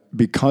that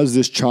because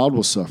this child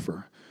will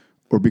suffer,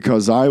 or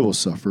because I will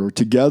suffer, or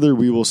together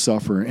we will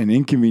suffer an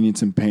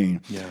inconvenience and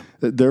pain,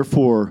 that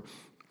therefore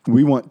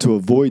we want to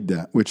avoid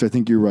that, which I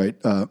think you're right.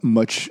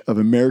 Much of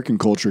American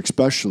culture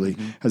especially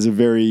has a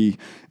very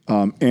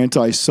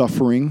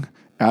anti-suffering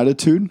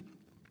attitude.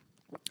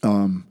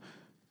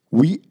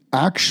 We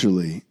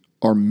actually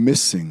are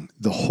missing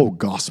the whole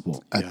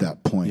gospel at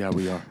that point. Yeah,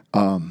 we are.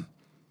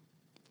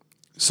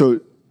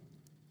 So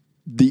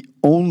the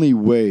only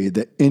way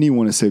that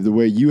anyone is saved, the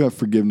way you have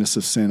forgiveness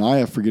of sin, I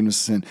have forgiveness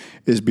of sin,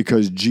 is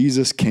because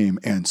Jesus came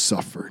and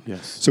suffered.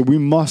 Yes. So we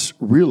must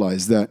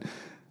realize that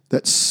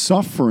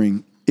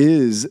suffering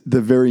is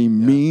the very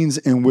means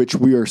in which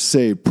we are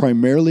saved,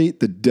 primarily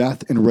the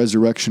death and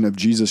resurrection of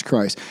Jesus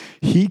Christ.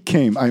 He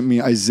came,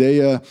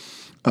 Isaiah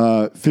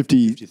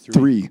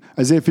 53.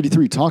 Isaiah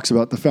 53 talks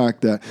about the fact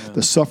that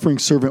the suffering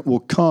servant will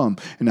come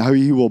and how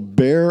he will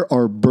bear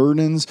our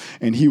burdens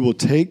and he will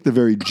take the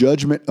very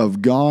judgment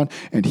of God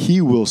and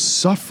he will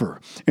suffer.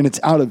 And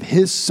it's out of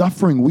his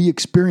suffering we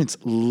experience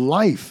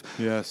life.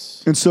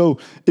 Yes. And so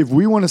if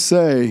we want to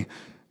say,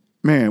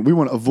 man, we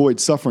want to avoid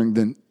suffering,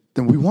 then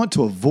we want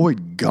to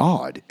avoid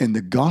God and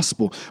the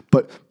gospel.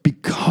 But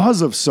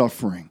because of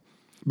suffering,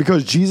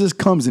 because Jesus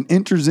comes and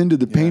enters into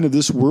the pain of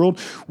this world,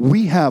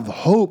 we have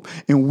hope,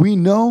 and we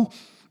know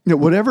that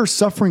whatever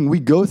suffering we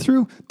go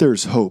through,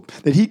 there's hope,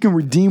 that he can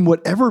redeem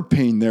whatever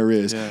pain there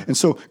is. Yeah. And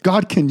so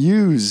God can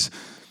use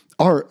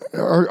our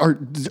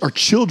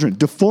children,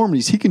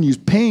 deformities. He can use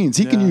pains.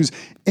 He can use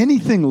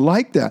anything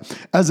like that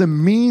as a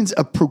means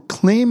of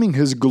proclaiming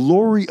his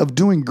glory of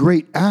doing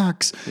great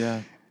acts.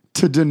 Yeah.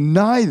 To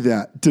deny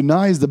that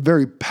denies the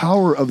very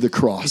power of the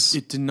cross.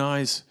 It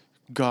denies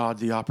God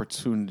the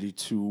opportunity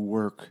to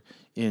work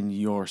in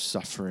your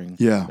suffering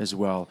as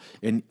well.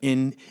 And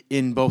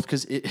in both,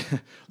 because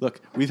look,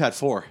 we've had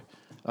 4.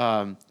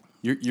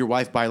 Your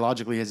wife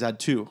biologically has had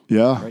 2.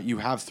 Yeah. Right? You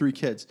have 3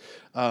 kids.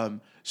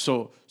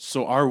 So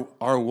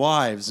our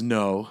wives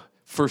know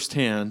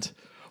firsthand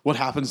what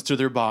happens to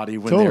their body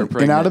when they're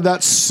pregnant. And out of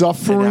that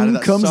suffering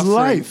comes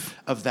life.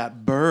 Of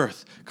that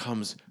birth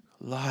comes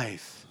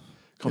life,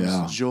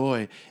 comes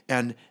joy.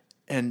 And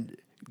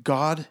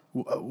God,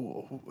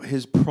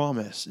 his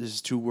promise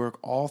is to work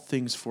all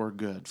things for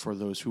good for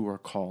those who are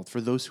called, for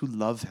those who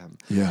love him.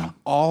 Yeah.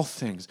 All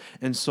things.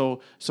 And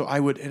so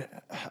I'm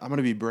going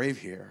to be brave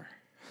here.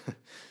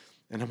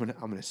 And I'm going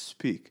to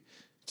speak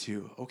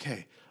to,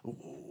 okay,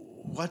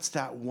 what's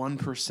that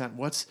 1%?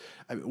 What's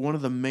one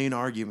of the main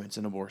arguments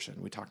in abortion?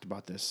 We talked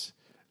about this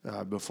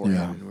before,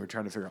 and we were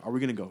trying to figure out, are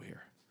we going to go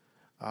here?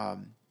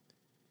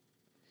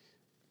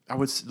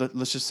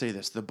 Let's just say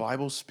this. The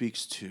Bible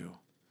speaks to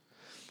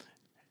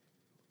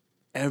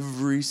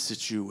every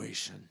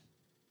situation,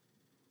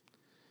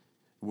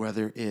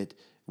 whether it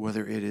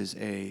is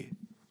a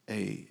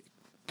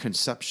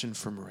conception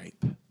from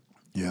rape,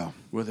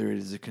 whether it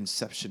is a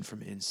conception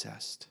from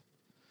incest,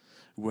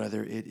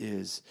 whether it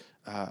is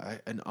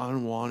an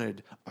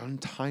unwanted,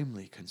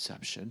 untimely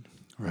conception,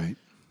 right,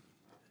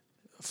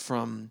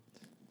 from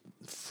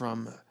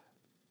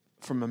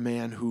a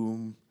man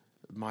who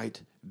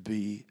might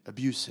be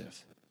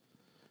abusive,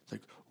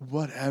 like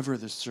whatever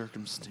the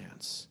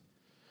circumstance.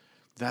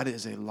 That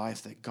is a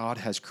life that God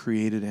has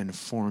created and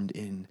formed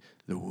in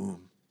the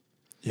womb.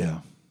 Yeah.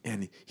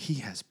 And he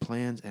has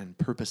plans and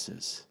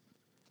purposes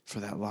for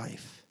that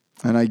life.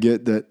 And I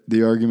get that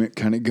the argument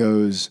kind of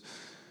goes,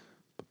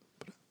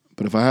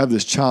 but if I have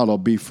this child, I'll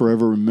be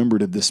forever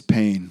remembered of this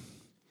pain.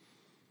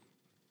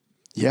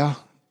 Yeah,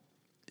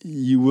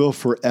 you will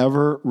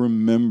forever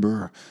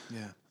remember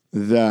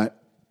that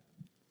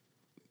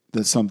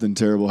something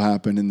terrible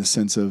happened, in the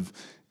sense of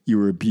you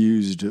were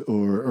abused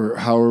or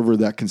however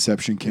that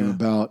conception came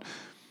about.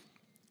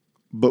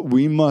 But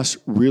we must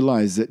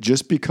realize that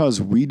just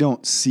because we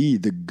don't see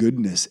the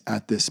goodness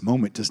at this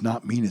moment does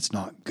not mean it's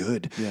not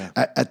good. Yeah.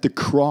 At the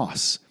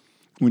cross,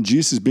 when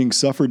Jesus is being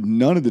suffered,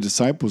 none of the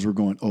disciples were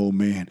going, oh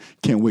man,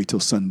 can't wait till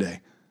Sunday.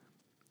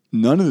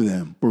 None of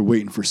them were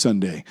waiting for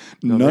Sunday.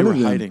 No, None they were of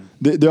them. hiding.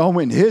 They all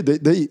went and hid.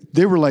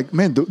 They were like,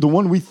 man, the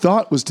one we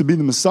thought was to be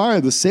the Messiah,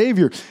 the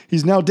Savior,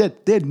 he's now dead.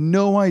 They had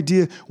no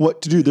idea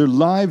what to do. Their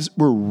lives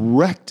were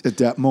wrecked at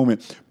that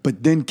moment.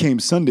 But then came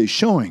Sunday,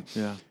 showing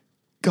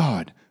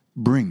God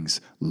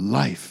brings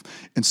life.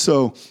 And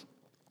so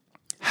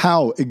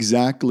how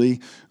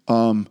exactly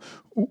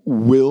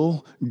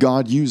will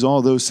God use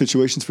all those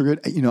situations for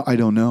good? I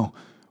don't know.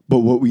 But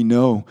what we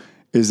know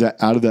is that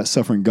out of that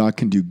suffering, God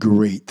can do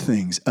great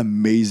things,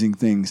 amazing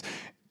things.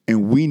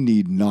 And we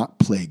need not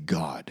play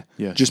God.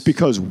 Yes. Just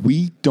because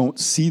we don't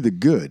see the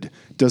good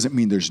doesn't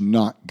mean there's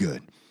not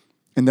good.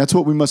 And that's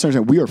what we must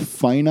understand. We are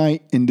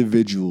finite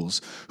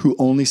individuals who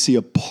only see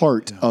a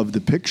part of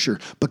the picture,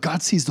 but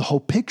God sees the whole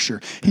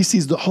picture. He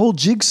sees the whole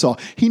jigsaw.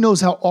 He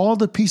knows how all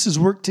the pieces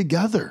work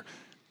together.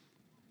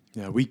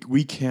 Yeah,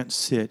 we can't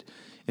sit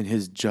in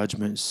his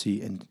judgment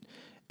seat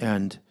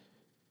and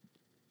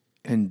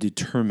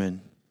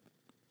determine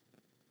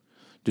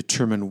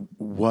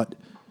what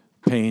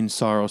pain,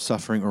 sorrow,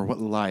 suffering, or what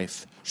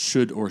life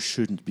should or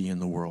shouldn't be in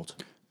the world.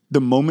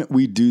 The moment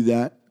we do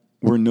that,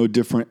 we're no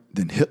different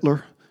than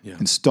Hitler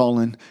and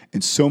Stalin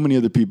and so many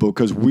other people,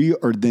 because we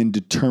are then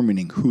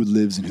determining who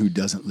lives and who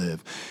doesn't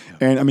live.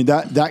 Yeah. And I mean,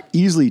 that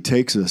easily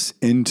takes us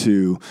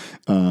into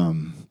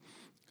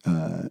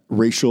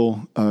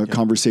racial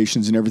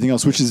conversations and everything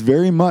else, which is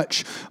very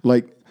much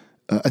like,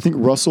 I think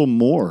Russell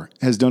Moore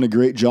has done a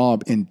great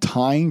job in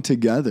tying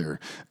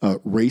together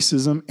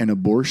racism and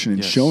abortion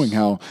and showing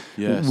how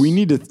we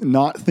need to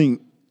not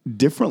think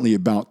differently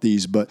about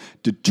these, but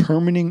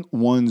determining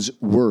one's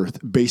worth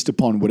based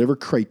upon whatever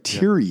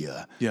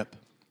criteria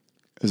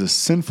is a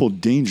sinful,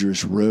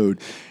 dangerous road.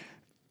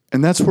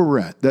 And that's where we're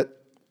at.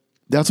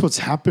 That's what's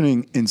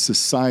happening in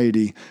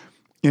society.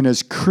 And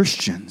as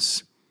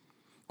Christians,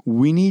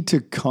 we need to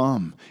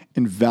come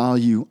and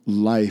value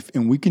life.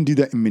 And we can do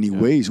that in many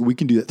ways. We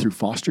can do that through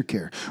foster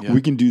care. We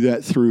can do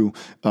that through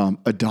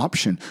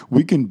adoption.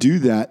 We can do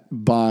that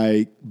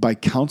by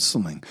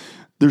counseling.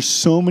 There's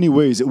so many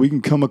ways that we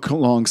can come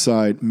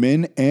alongside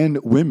men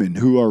and women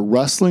who are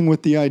wrestling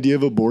with the idea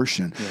of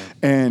abortion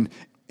and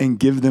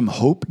give them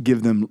hope,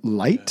 give them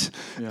light,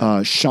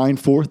 shine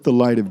forth the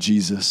light of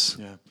Jesus.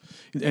 Yeah.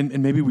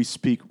 And maybe we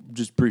speak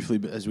just briefly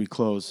as we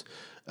close.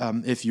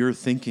 If you're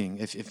thinking,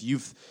 if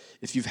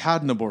you've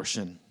had an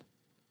abortion,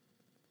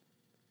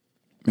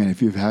 man,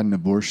 if you've had an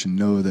abortion,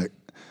 know that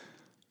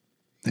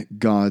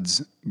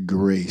God's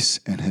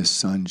grace and his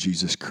son,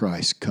 Jesus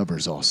Christ,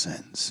 covers all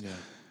sins. Yeah.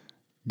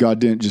 God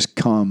didn't just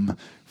come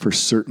for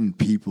certain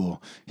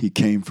people. He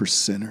came for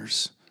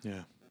sinners.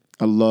 Yeah.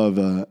 I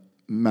love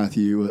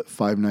Matthew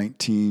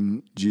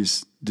 5:19.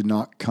 Jesus did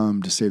not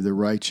come to save the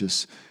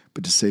righteous,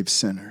 but to save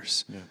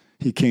sinners. Yeah.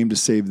 He came to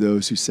save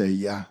those who say,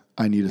 yeah,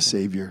 I need a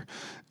savior.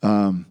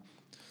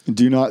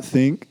 Do not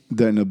think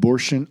that an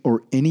abortion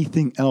or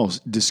anything else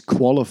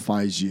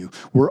disqualifies you.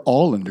 We're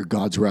all under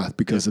God's wrath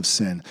because of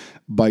sin.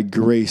 By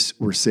grace,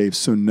 we're saved.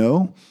 So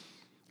know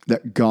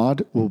that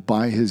God will,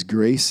 by his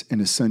grace and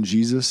his son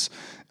Jesus,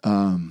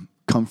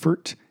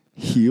 comfort,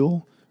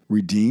 heal,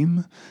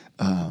 redeem.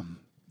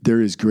 There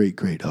is great,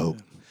 great hope.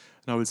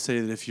 And I would say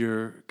that if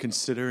you're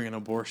considering an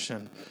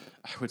abortion,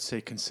 I would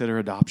say consider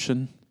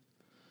adoption.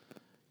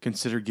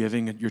 Consider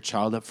giving your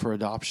child up for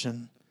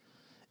adoption.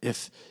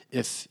 If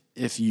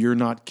you're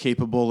not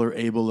capable or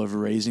able of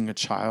raising a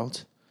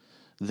child,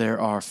 there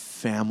are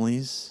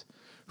families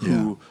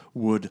who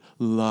would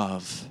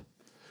love,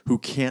 who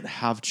can't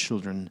have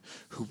children,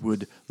 who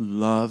would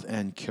love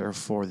and care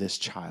for this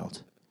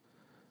child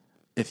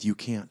if you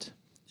can't.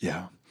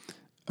 Yeah.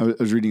 I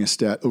was reading a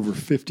stat, over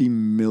 50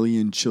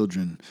 million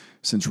children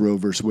since Roe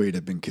versus Wade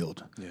have been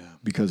killed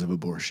because of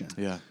abortion.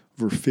 Yeah.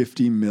 Over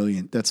 50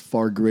 million. That's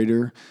far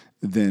greater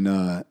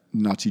than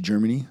Nazi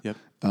Germany. Yep.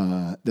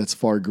 That's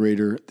far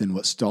greater than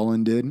what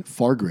Stalin did.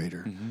 Far greater.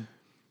 Mm-hmm.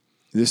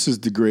 This is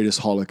the greatest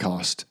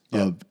Holocaust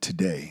of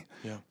today.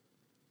 Yeah.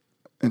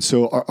 And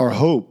so our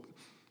hope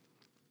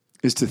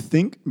is to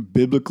think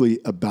biblically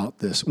about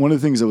this. One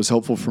of the things that was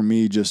helpful for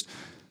me just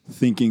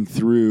thinking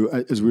through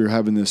as we were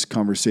having this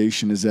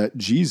conversation is that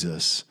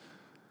Jesus,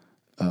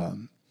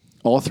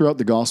 all throughout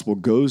the gospel,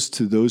 goes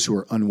to those who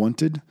are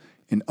unwanted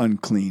and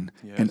unclean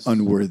and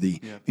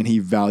unworthy, and he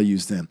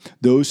values them.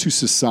 Those who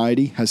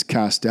society has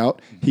cast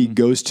out, he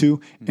goes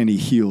to and he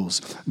heals.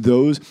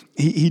 Those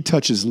he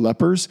touches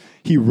lepers,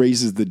 he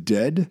raises the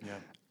dead.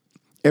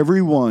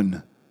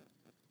 everyone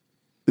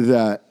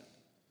that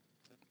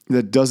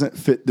doesn't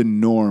fit the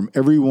norm,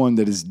 everyone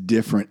that is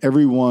different,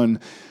 everyone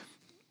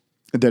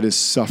that is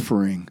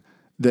suffering,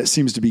 that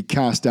seems to be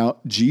cast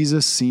out,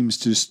 Jesus seems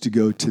just to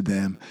go to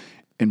them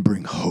and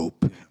bring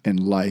hope and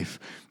life.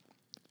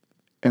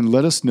 And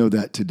let us know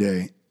that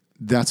today.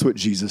 That's what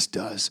Jesus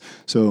does.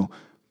 So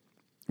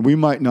we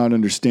might not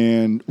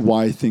understand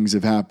why things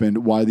have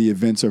happened, why the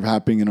events are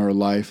happening in our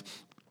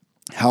life,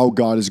 how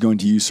God is going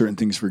to use certain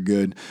things for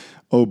good.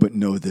 Oh, but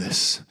know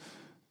this.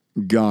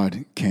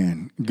 God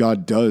can.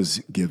 God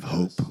does give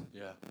hope.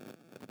 Yeah.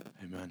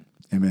 Amen.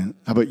 Amen.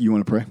 How about you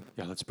want to pray?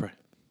 Yeah, let's pray.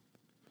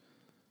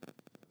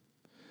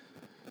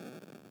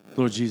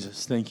 Lord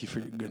Jesus, thank you for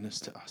your goodness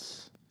to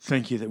us.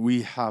 Thank you that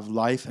we have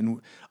life, and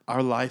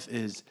our life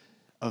is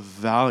of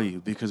value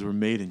because we're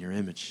made in your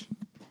image.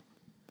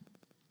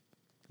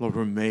 Lord,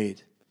 we're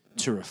made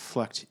to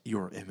reflect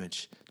your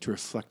image, to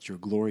reflect your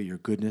glory, your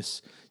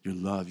goodness, your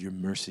love, your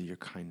mercy, your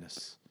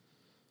kindness,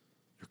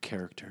 your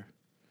character.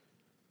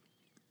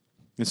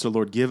 And so,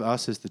 Lord, give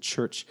us as the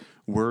church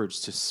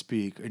words to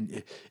speak,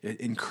 and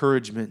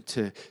encouragement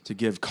to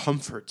give,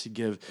 comfort to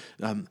give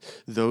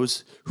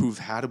those who've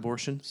had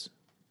abortions.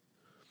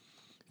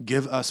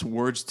 Give us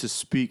words to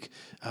speak,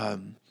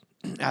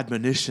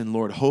 admonition,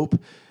 Lord, hope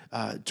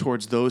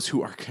towards those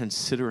who are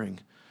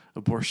considering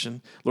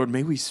abortion. Lord,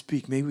 may we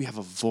speak, may we have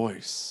a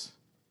voice.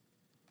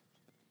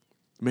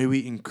 May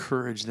we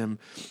encourage them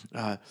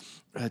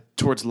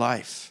towards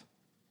life,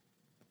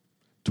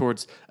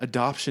 towards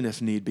adoption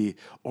if need be,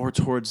 or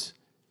towards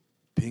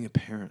being a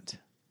parent.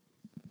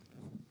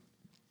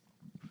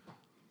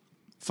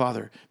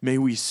 Father, may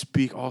we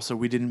speak also,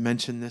 we didn't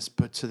mention this,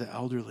 but to the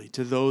elderly,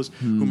 to those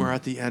whom are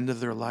at the end of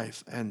their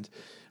life and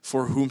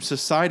for whom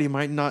society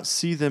might not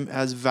see them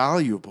as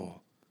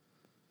valuable.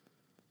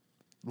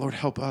 Lord,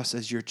 help us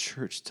as your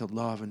church to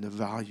love and to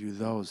value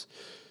those,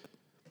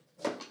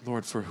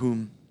 Lord, for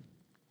whom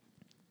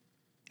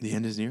the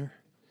end is near,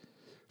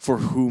 for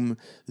whom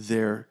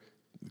their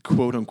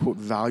quote-unquote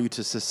value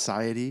to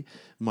society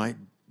might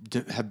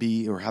have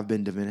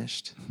been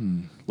diminished.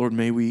 Lord,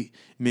 may we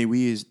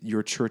as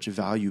your church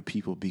value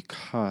people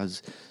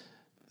because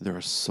they're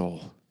a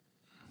soul.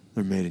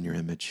 They're made in your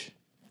image.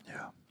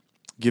 Yeah.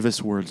 Give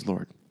us words,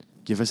 Lord.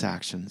 Give us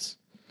actions.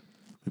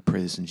 We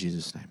pray this in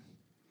Jesus' name.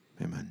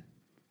 Amen.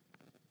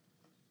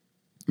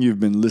 You've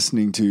been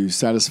listening to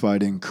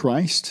Satisfied in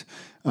Christ.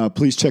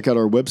 Please check out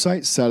our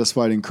website,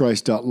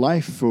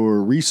 satisfiedinchrist.life,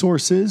 for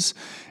resources.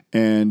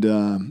 And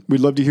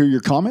we'd love to hear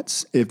your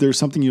comments. If there's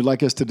something you'd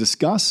like us to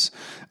discuss,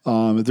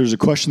 if there's a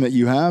question that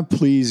you have,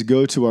 please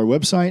go to our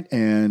website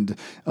and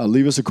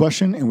leave us a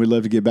question, and we'd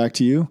love to get back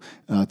to you.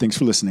 Thanks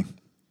for listening.